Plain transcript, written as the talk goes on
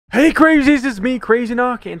Hey crazies, it's me,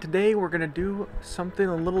 CrazyNoc, and today we're gonna do something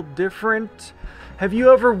a little different. Have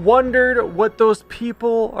you ever wondered what those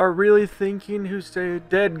people are really thinking who say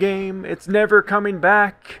dead game, it's never coming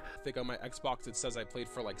back? I think on my Xbox it says I played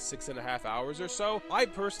for like 6.5 hours or so. I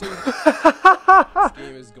personally this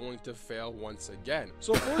game is going to fail once again.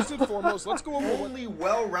 So first and foremost, let's go over The only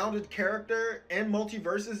well-rounded character in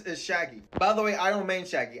Multiversus is Shaggy. By the way, I don't main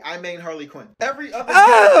Shaggy, I main Harley Quinn. Every other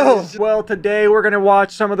character is just... Well, today we're gonna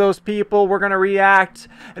watch some of those people, we're gonna react,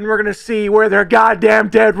 and we're gonna see where they're goddamn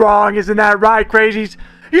dead wrong. Isn't that right, crazies?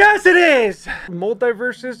 Yes, it is!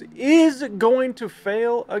 Multiversus is going to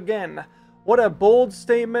fail again. What a bold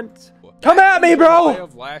statement. Come at me, bro!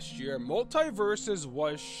 Of last year, Multiversus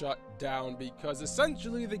was shut down because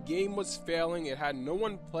essentially the game was failing. It had no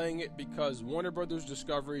one playing it because Warner Brothers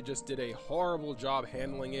Discovery just did a horrible job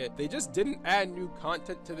handling it. They just didn't add new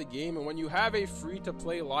content to the game, and when you have a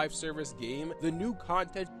free-to-play live service game, the new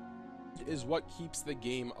content is what keeps the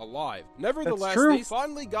game alive. Nevertheless, they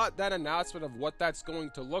finally got that announcement of what that's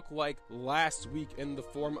going to look like last week in the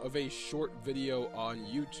form of a short video on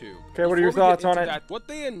YouTube. Okay, what are your thoughts on it? What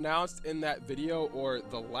they announced in that video, or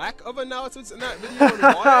the lack of announcements in that video, and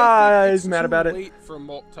why I think it's mad about it. late for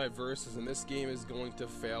Multiversus, and this game is going to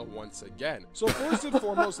fail once again. So first and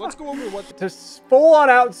foremost, let's go over what to full on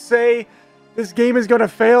out say this game is going to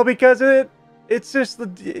fail because of it. It's just,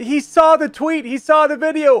 he saw the tweet, he saw the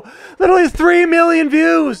video, literally 3 million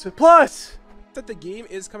views plus. That the game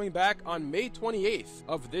is coming back on May 28th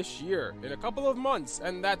of this year, in a couple of months,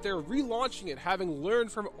 and that they're relaunching it, having learned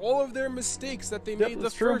from all of their mistakes that they made the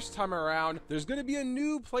first time around. There's going to be a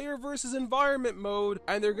new player versus environment mode,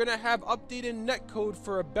 and they're going to have updated netcode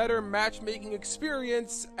for a better matchmaking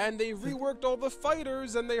experience, and they reworked all the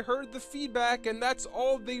fighters, and they heard the feedback, and that's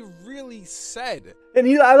all they really said. And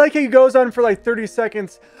I like how he goes on for like 30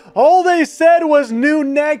 seconds. All they said was new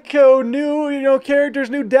netcode, new, characters,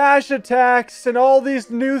 new dash attacks, and all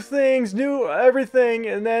these new things, new everything,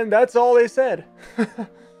 and then that's all they said.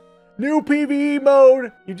 New PvE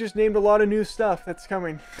mode. You just named a lot of new stuff that's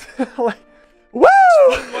coming. Like, woo!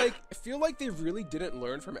 I feel like they really didn't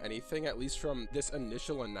learn from anything, at least from this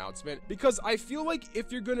initial announcement, because I feel like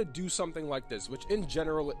if you're gonna do something like this, which in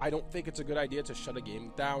general I don't think it's a good idea to shut a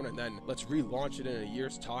game down and then let's relaunch it in a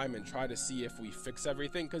year's time and try to see if we fix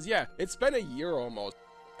everything, because yeah, it's been a year almost.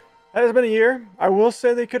 It has been a year. I will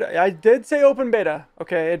say they could. I did say open beta.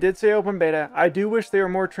 Okay, I did say open beta. I do wish they were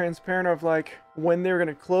more transparent of like when they were going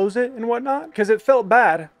to close it and whatnot, because it felt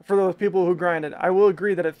bad for those people who grinded. I will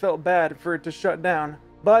agree that it felt bad for it to shut down,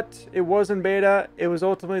 but it was in beta. It was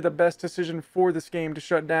ultimately the best decision for this game to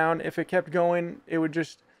shut down. If it kept going, it would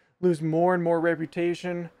just lose more and more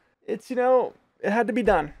reputation. It's, it had to be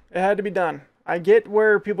done. It had to be done. I get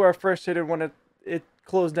where people are frustrated when it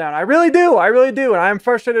closed down. I really do, and I'm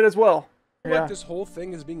frustrated as well. Like this whole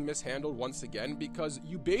thing is being mishandled once again, because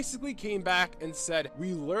you basically came back and said,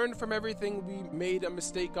 we learned from everything we made a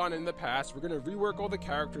mistake on in the past, we're going to rework all the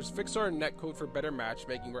characters, fix our netcode for better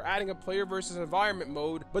matchmaking, we're adding a player versus environment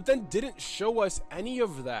mode, but then didn't show us any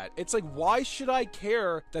of that. It's like, why should I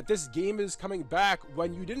care that this game is coming back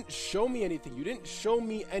when you didn't show me anything? You didn't show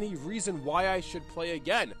me any reason why I should play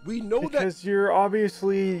again. We know because you're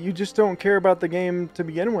obviously, you just don't care about the game to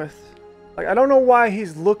begin with. Like, I don't know why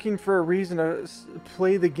he's looking for a reason to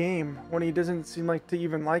play the game when he doesn't seem like to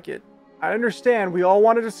even like it. I understand, we all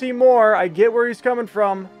wanted to see more. I get where he's coming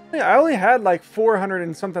from. I only had like 400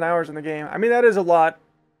 and something hours in the game. I mean, that is a lot,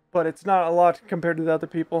 but it's not a lot compared to the other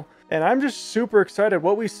people. And I'm just super excited.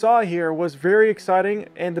 What we saw here was very exciting.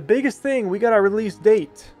 And the biggest thing, we got a release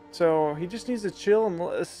date. So he just needs to chill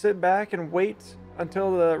and sit back and wait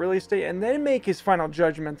until the release date and then make his final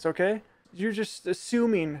judgments, okay? You're just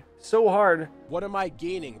assuming so hard. What am I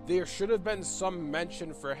gaining? There should have been some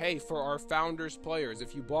mention for, hey, for our founders players,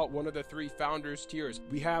 if you bought one of the 3 founders tiers,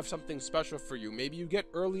 we have something special for you. Maybe you get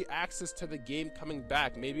early access to the game coming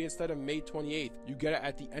back. Maybe instead of May 28th, you get it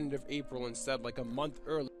at the end of April instead, like a month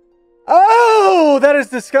early. Oh, that is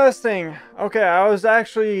disgusting. Okay, I was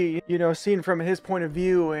actually, seeing from his point of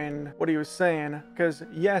view and what he was saying, because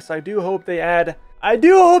yes, I do hope they add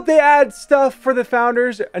stuff for the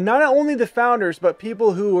founders, and not only the founders, but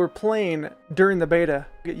people who were playing during the beta.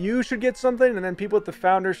 You should get something, and then people at the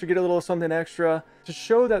founders should get a little something extra to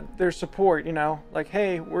show that their support, like,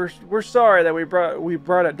 hey, we're sorry that we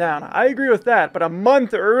brought it down. I agree with that, but a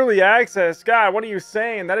month early access, God, what are you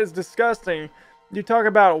saying? That is disgusting. You talk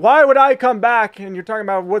about, why would I come back? And you're talking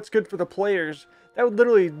about what's good for the players. That would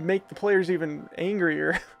literally make the players even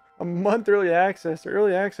angrier. A month early access.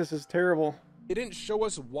 Early access is terrible. They didn't show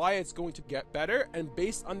us why it's going to get better, and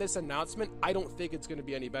based on this announcement, I don't think it's going to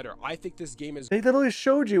be any better. I think this game is... They literally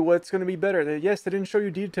showed you what's going to be better. Yes, they didn't show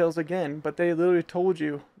you details again, but they literally told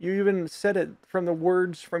you. You even said it from the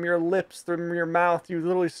words from your lips, from your mouth. You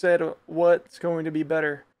literally said what's going to be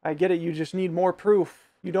better. I get it. You just need more proof.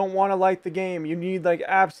 You don't want to like the game. You need like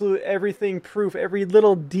absolute everything proof, every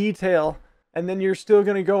little detail. And then you're still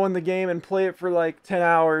going to go in the game and play it for like 10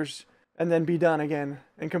 hours and then be done again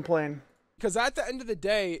and complain. Because at the end of the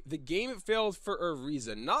day, the game failed for a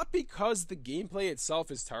reason. Not because the gameplay itself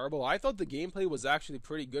is terrible. I thought the gameplay was actually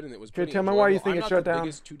pretty good and it was pretty enjoyable. Tell me why you think it shut down. I'm not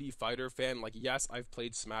the biggest 2D fighter fan. Like, yes, I've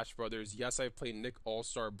played Smash Brothers. Yes, I've played Nick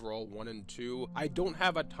All-Star Brawl 1 and 2. I don't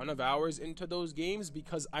have a ton of hours into those games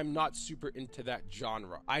because I'm not super into that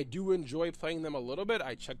genre. I do enjoy playing them a little bit.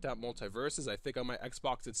 I checked out Multiversus. I think on my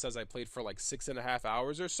Xbox it says I played for like 6.5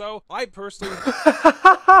 hours or so. I personally...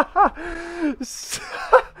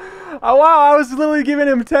 Oh wow, I was literally giving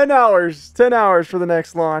him 10 hours. 10 hours for the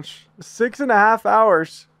next launch. 6.5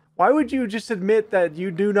 hours. Why would you just admit that you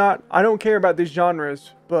do not... I don't care about these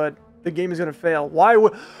genres, but the game is going to fail.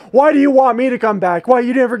 Why do you want me to come back? Why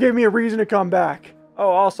you never gave me a reason to come back? Oh,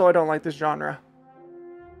 also I don't like this genre.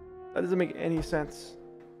 That doesn't make any sense.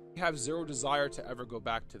 Have zero desire to ever go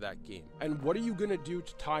back to that game. And what are you gonna do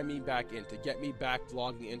to tie me back in, to get me back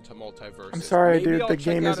logging into Multiversus? I'm sorry, Maybe dude, I'll the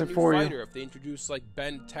check game out isn't a new for fighter you. If they introduce like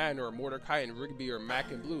Ben 10 or Mordecai and Rigby or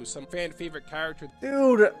Mac and Blue, some fan favorite character.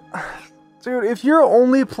 Dude, if you're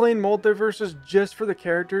only playing Multiversus just for the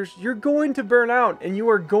characters, you're going to burn out and you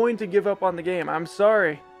are going to give up on the game. I'm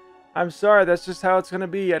sorry. I'm sorry, that's just how it's gonna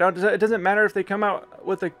be. It doesn't matter if they come out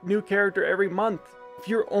with a new character every month. If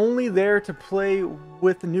you're only there to play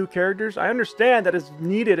with the new characters, I understand that it's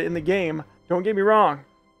needed in the game. Don't get me wrong.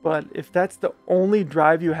 But if that's the only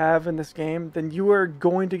drive you have in this game, then you are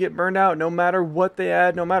going to get burned out no matter what they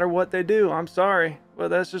add, no matter what they do. I'm sorry, but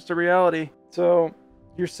that's just a reality. So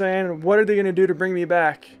you're saying, what are they going to do to bring me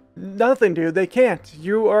back? Nothing, dude. They can't.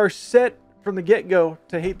 You are set from the get-go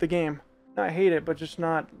to hate the game. Not hate it, but just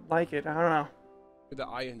not like it. I don't know. That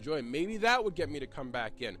I enjoy. Maybe that would get me to come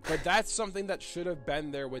back in. But that's something that should have been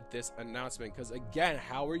there with this announcement. Because again,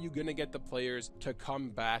 how are you going to get the players to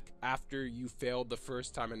come back after you failed the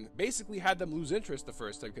first time and basically had them lose interest the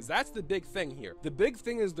first time? Because that's the big thing here. The big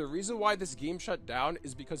thing is the reason why this game shut down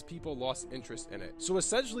is because people lost interest in it. So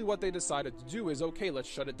essentially what they decided to do is, okay, let's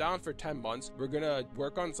shut it down for 10 months. We're going to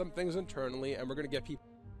work on some things internally and we're going to get people...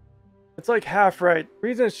 It's like half right. The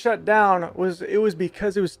reason it shut down was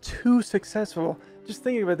because it was too successful. Just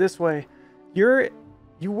thinking of it this way, you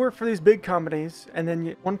work for these big companies and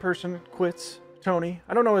then one person quits, Tony.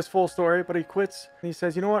 I don't know his full story, but he quits and he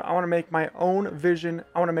says, you know what? I want to make my own vision.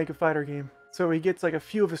 I want to make a fighter game. So he gets like a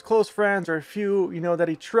few of his close friends or a few, that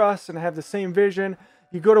he trusts and have the same vision.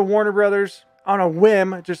 You go to Warner Brothers on a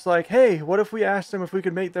whim, just like, hey, what if we asked them if we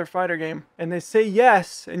could make their fighter game? And they say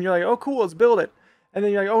yes. And you're like, oh, cool, let's build it. And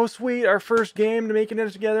then you're like, oh, sweet, our first game to making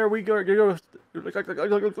it together. We go.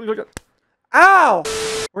 Ow!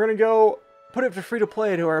 We're gonna go put it for free to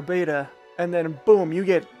play to our beta, and then boom, you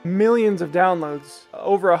get millions of downloads.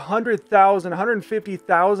 Over 100,000,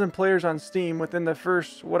 150,000 players on Steam within the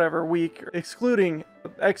first week, excluding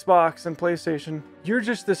Xbox and PlayStation. You're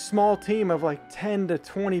just this small team of like 10 to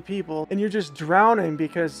 20 people, and you're just drowning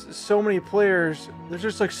because so many players. There's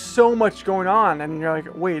just like so much going on, and you're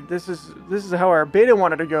like, wait, this is how our beta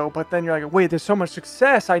wanted to go. But then you're like, wait, there's so much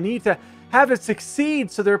success. I need to have it succeed,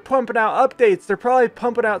 so they're pumping out updates. They're probably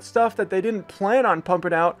pumping out stuff that they didn't plan on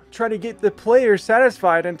pumping out, trying to get the players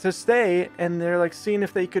satisfied and to stay, and they're like seeing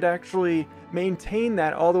if they could actually maintain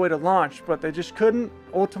that all the way to launch, but they just couldn't.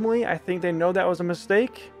 Ultimately, I think they know that was a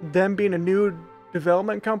mistake, them being a new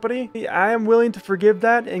development company. I am willing to forgive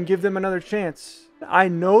that and give them another chance. I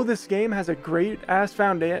know this game has a great ass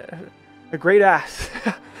foundation. It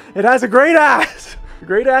has a great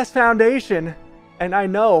ass foundation. And I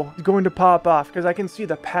know it's going to pop off because I can see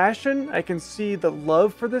the passion. I can see the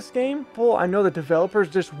love for this game. Well, I know the developers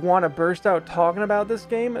just want to burst out talking about this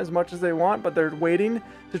game as much as they want, but they're waiting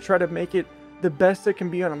to try to make it the best it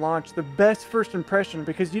can be on launch. The best first impression,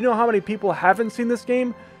 because you know how many people haven't seen this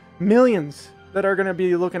game? Millions that are going to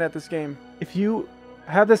be looking at this game. If you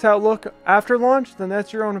have this outlook after launch, then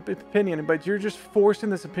that's your own opinion, but you're just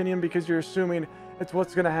forcing this opinion because you're assuming it's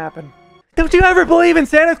what's going to happen. Don't you ever believe in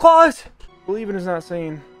Santa Claus? Believing is not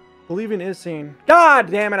seeing. Believing is seeing. God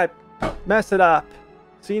damn it, I messed it up.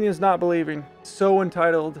 Seeing is not believing. So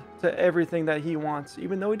entitled to everything that he wants.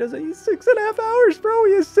 Even though he doesn't, he's 6.5 hours, bro.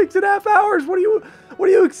 He has 6.5 hours. What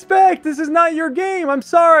do you expect? This is not your game. I'm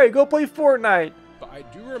sorry. Go play Fortnite. I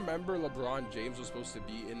do remember LeBron James was supposed to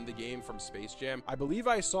be in the game from Space Jam. I believe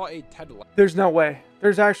I saw a TED Talk. There's no way.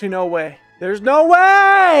 There's actually no way. There's no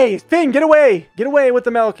way! Finn, get away! Get away with the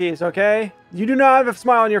Melkies, okay? You do not have a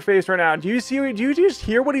smile on your face right now. Do you just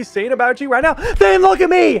hear what he's saying about you right now? Finn, look at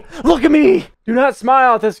me! Look at me! Do not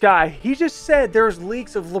smile at this guy. He just said there's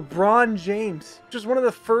leaks of LeBron James, just one of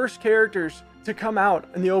the first characters to come out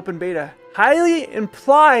in the open beta. Highly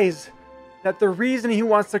implies that the reason he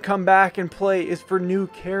wants to come back and play is for new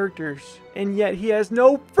characters. And yet he has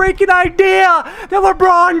no freaking idea that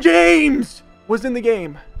LeBron James was in the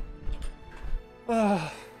game.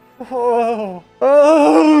 Oh.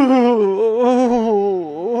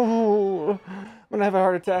 I'm gonna have a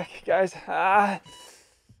heart attack, guys.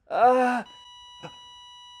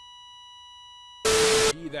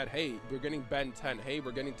 That, hey, we're getting Ben 10, hey,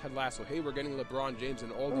 we're getting Ted Lasso, hey, we're getting LeBron James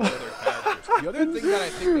and all these other characters. The other thing that I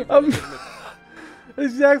think they really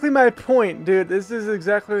exactly my point, dude. This is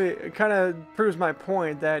exactly, it kind of proves my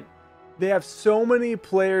point that they have so many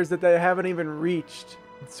players that they haven't even reached.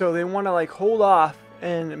 So they want to like hold off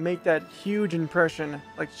and make that huge impression,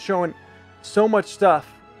 like showing so much stuff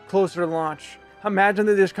closer to launch. Imagine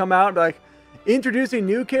they just come out and be like, introducing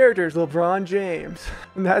new characters, LeBron James.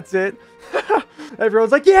 And that's it.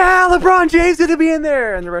 Everyone's like, yeah, LeBron James is to be in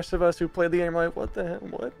there. And the rest of us who played the game are like, what the hell?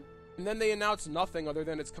 What? And then they announced nothing other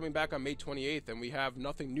than it's coming back on May 28th, and we have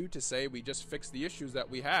nothing new to say. We just fixed the issues that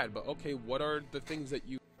we had. But okay, what are the things that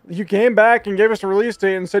you... You came back and gave us a release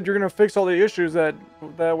date and said you're going to fix all the issues that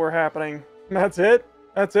were happening. And that's it?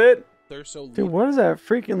 That's it? They're so... Dude, what is that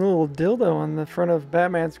freaking little dildo on the front of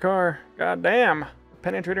Batman's car? God damn.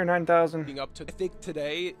 Penetrator 9000. Up to, I think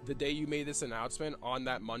today, the day you made this announcement on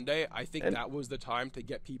that Monday, I think that was the time to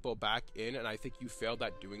get people back in, and I think you failed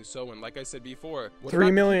at doing so. And like I said before, 3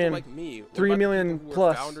 million, like me, 3 million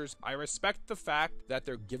plus founders. I respect the fact that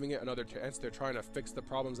they're giving it another chance. They're trying to fix the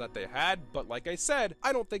problems that they had, but like I said,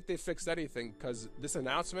 I don't think they fixed anything, because this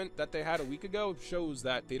announcement that they had a week ago shows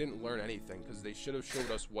that they didn't learn anything, because they should have showed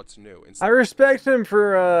us what's new. I respect him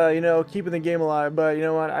for you know, keeping the game alive, but you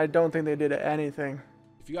know what? I don't think they did anything.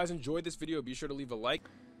 If you guys enjoyed this video, be sure to leave a like.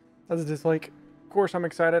 That's a dislike. Of course, I'm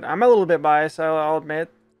excited. I'm a little bit biased, I'll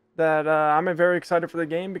admit. That I'm very excited for the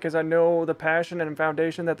game because I know the passion and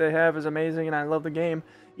foundation that they have is amazing and I love the game.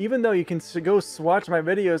 Even though you can go watch my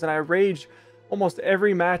videos and I rage almost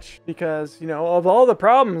every match because, you know, of all the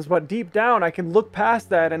problems, but deep down I can look past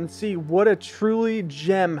that and see what a truly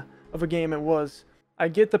gem of a game it was. I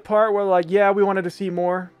get the part where like, yeah, we wanted to see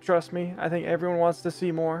more. Trust me, I think everyone wants to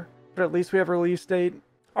see more. But at least we have a release date.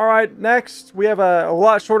 Alright, next we have a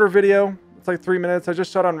lot shorter video. It's like 3 minutes. I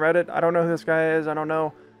just saw it on Reddit. I don't know who this guy is. I don't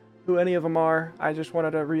know who any of them are. I just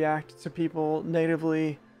wanted to react to people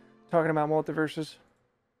natively talking about Multiversus.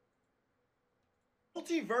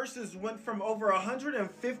 Multiversus went from over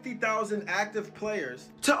 150,000 active players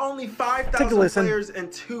to only 5,000 players in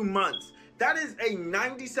 2 months. That is a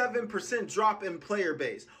 97% drop in player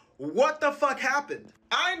base. What the fuck happened?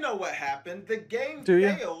 I know what happened. The game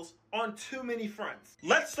fails on too many fronts.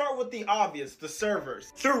 Let's start with the obvious, the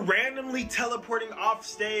servers. Through randomly teleporting off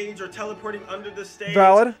stage or teleporting under the stage.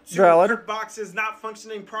 Valid. Boxes not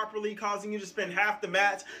functioning properly, causing you to spend half the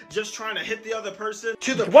match just trying to hit the other person.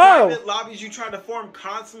 To the private lobbies you try to form,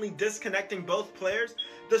 constantly disconnecting both players.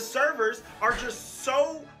 The servers are just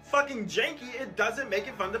so fucking janky, it doesn't make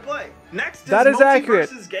it fun to play. Next is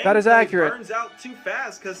Multiversus gameplay burns out too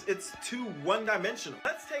fast because it's too one-dimensional.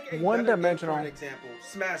 Let's take a one-dimensional example,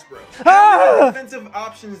 Smash Bros. How many defensive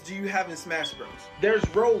options do you have in Smash Bros? There's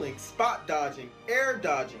rolling, spot dodging, air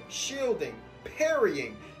dodging, shielding,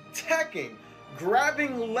 parrying, teching,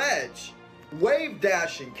 grabbing ledge, wave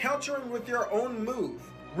dashing, countering with your own move,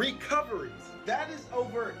 recoveries. That is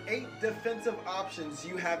over 8 defensive options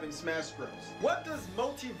you have in Smash Bros. What does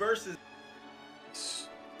Multiversus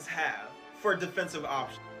have for defensive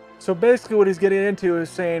options? So basically what he's getting into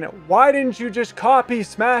is saying, why didn't you just copy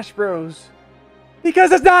Smash Bros?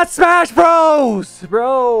 Because it's not Smash Bros!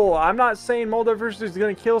 Bro, I'm not saying Multiversus is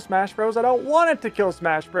going to kill Smash Bros. I don't want it to kill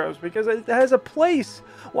Smash Bros. Because it has a place.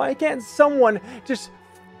 Why can't someone just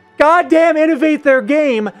goddamn innovate their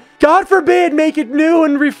game? God forbid make it new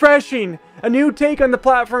and refreshing. A new take on the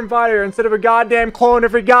platform fighter instead of a goddamn clone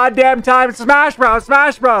every goddamn time. Smash Bros,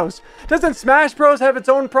 Smash Bros. Doesn't Smash Bros have its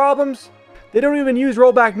own problems? They don't even use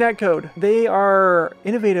rollback netcode. They are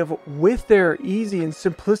innovative with their easy and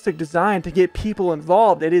simplistic design to get people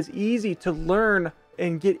involved. It is easy to learn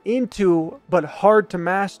and get into, but hard to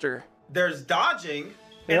master. There's dodging,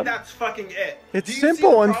 and that's fucking it. It's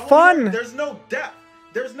simple and fun. There's no depth.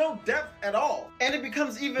 There's no depth at all. And it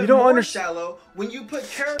becomes even more shallow when you put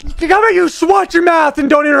characters. How about you watch your mouth and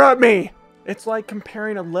don't interrupt me? It's like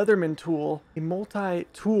comparing a Leatherman tool, a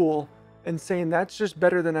multi-tool, and saying that's just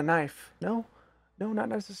better than a knife. No, no, not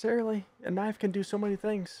necessarily. A knife can do so many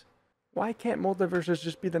things. Why can't Multiversus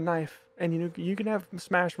just be the knife? And you can have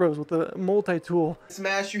Smash Bros with a multi-tool.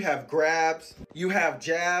 Smash, you have grabs, you have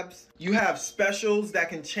jabs, you have specials that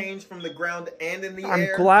can change from the ground and in the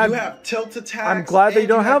air. You have tilt attacks. I'm glad that you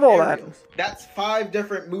don't have all that. That's 5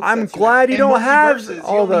 different movesets. I'm glad you don't have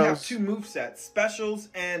all those. You have 2 movesets, specials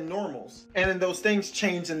and normals. And then those things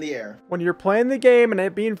change in the air. When you're playing the game and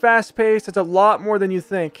it being fast-paced, it's a lot more than you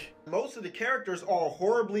think. Most of the characters are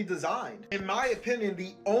horribly designed. In my opinion,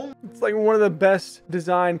 it's like one of the best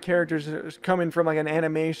designed characters coming from like an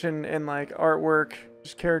animation and like artwork,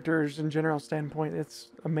 just characters in general standpoint.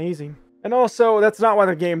 It's amazing. And also, that's not why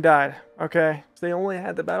the game died, okay? They only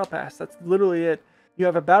had the battle pass. That's literally it. You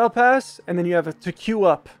have a battle pass and then you have to queue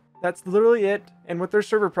up. That's literally it. And with their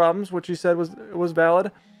server problems, which you said was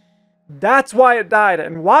valid, that's why it died.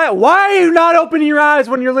 And why are you not opening your eyes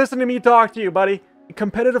when you're listening to me talk to you, buddy?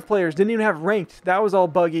 Competitive players didn't even have ranked. That was all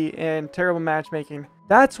buggy and terrible matchmaking.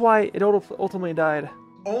 That's why it ultimately died.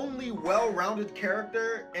 Only well-rounded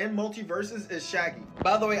character in Multiversus is Shaggy.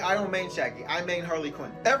 By the way, I don't main Shaggy. I main Harley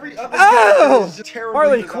Quinn. Every other character is just terribly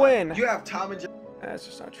Harley designed. Quinn. You have Tom and Jerry. That's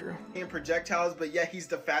just not true. In projectiles, but yet he's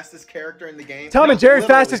the fastest character in the game. Tom and Jerry,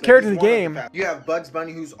 fastest character in the game. You have Bugs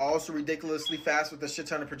Bunny, who's also ridiculously fast with a shit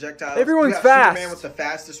ton of projectiles. Everyone's you have fast. Superman with the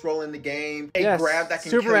fastest roll in the game. A yes, grab that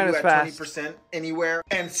can Superman kill you is at fast. 20% anywhere.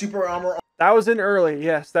 And super armor. That was in early.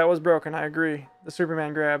 Yes, that was broken. I agree. The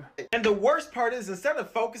Superman grab. And the worst part is, instead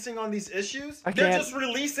of focusing on these issues, they're just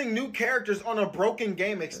releasing new characters on a broken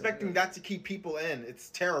game, expecting that to keep people in.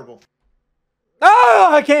 It's terrible. Oh,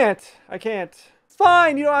 I can't. It's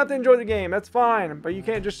fine. You don't have to enjoy the game. That's fine. But you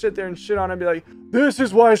can't just sit there and shit on it and be like, this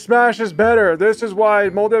is why Smash is better. This is why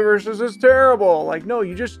Multiversus is terrible. Like, no,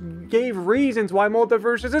 you just gave reasons why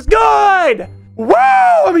Multiversus is good. Woo!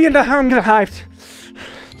 I'm getting hyped.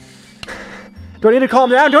 Do I need to calm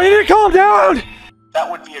down? That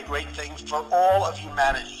would be a great thing for all of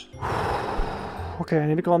humanity. Okay, I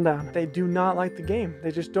need to calm down. They do not like the game.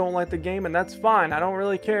 They just don't like the game, and that's fine. I don't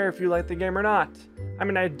really care if you like the game or not. I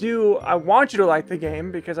mean, I want you to like the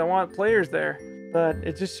game because I want players there. But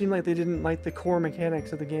it just seemed like they didn't like the core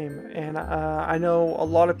mechanics of the game. And I know a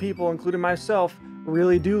lot of people, including myself,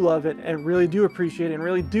 really do love it and really do appreciate it and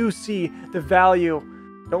really do see the value.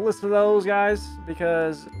 Don't listen to those guys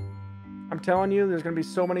because I'm telling you, there's going to be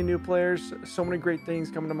so many new players, so many great things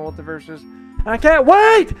coming to Multiversus. And I can't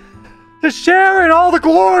wait to share in all the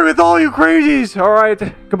glory with all you crazies. All right.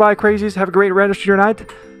 Goodbye, crazies. Have a great rest of your night.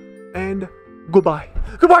 And goodbye.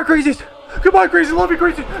 Goodbye, crazies. Goodbye, crazies. Love you,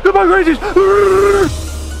 crazies. Goodbye, crazies.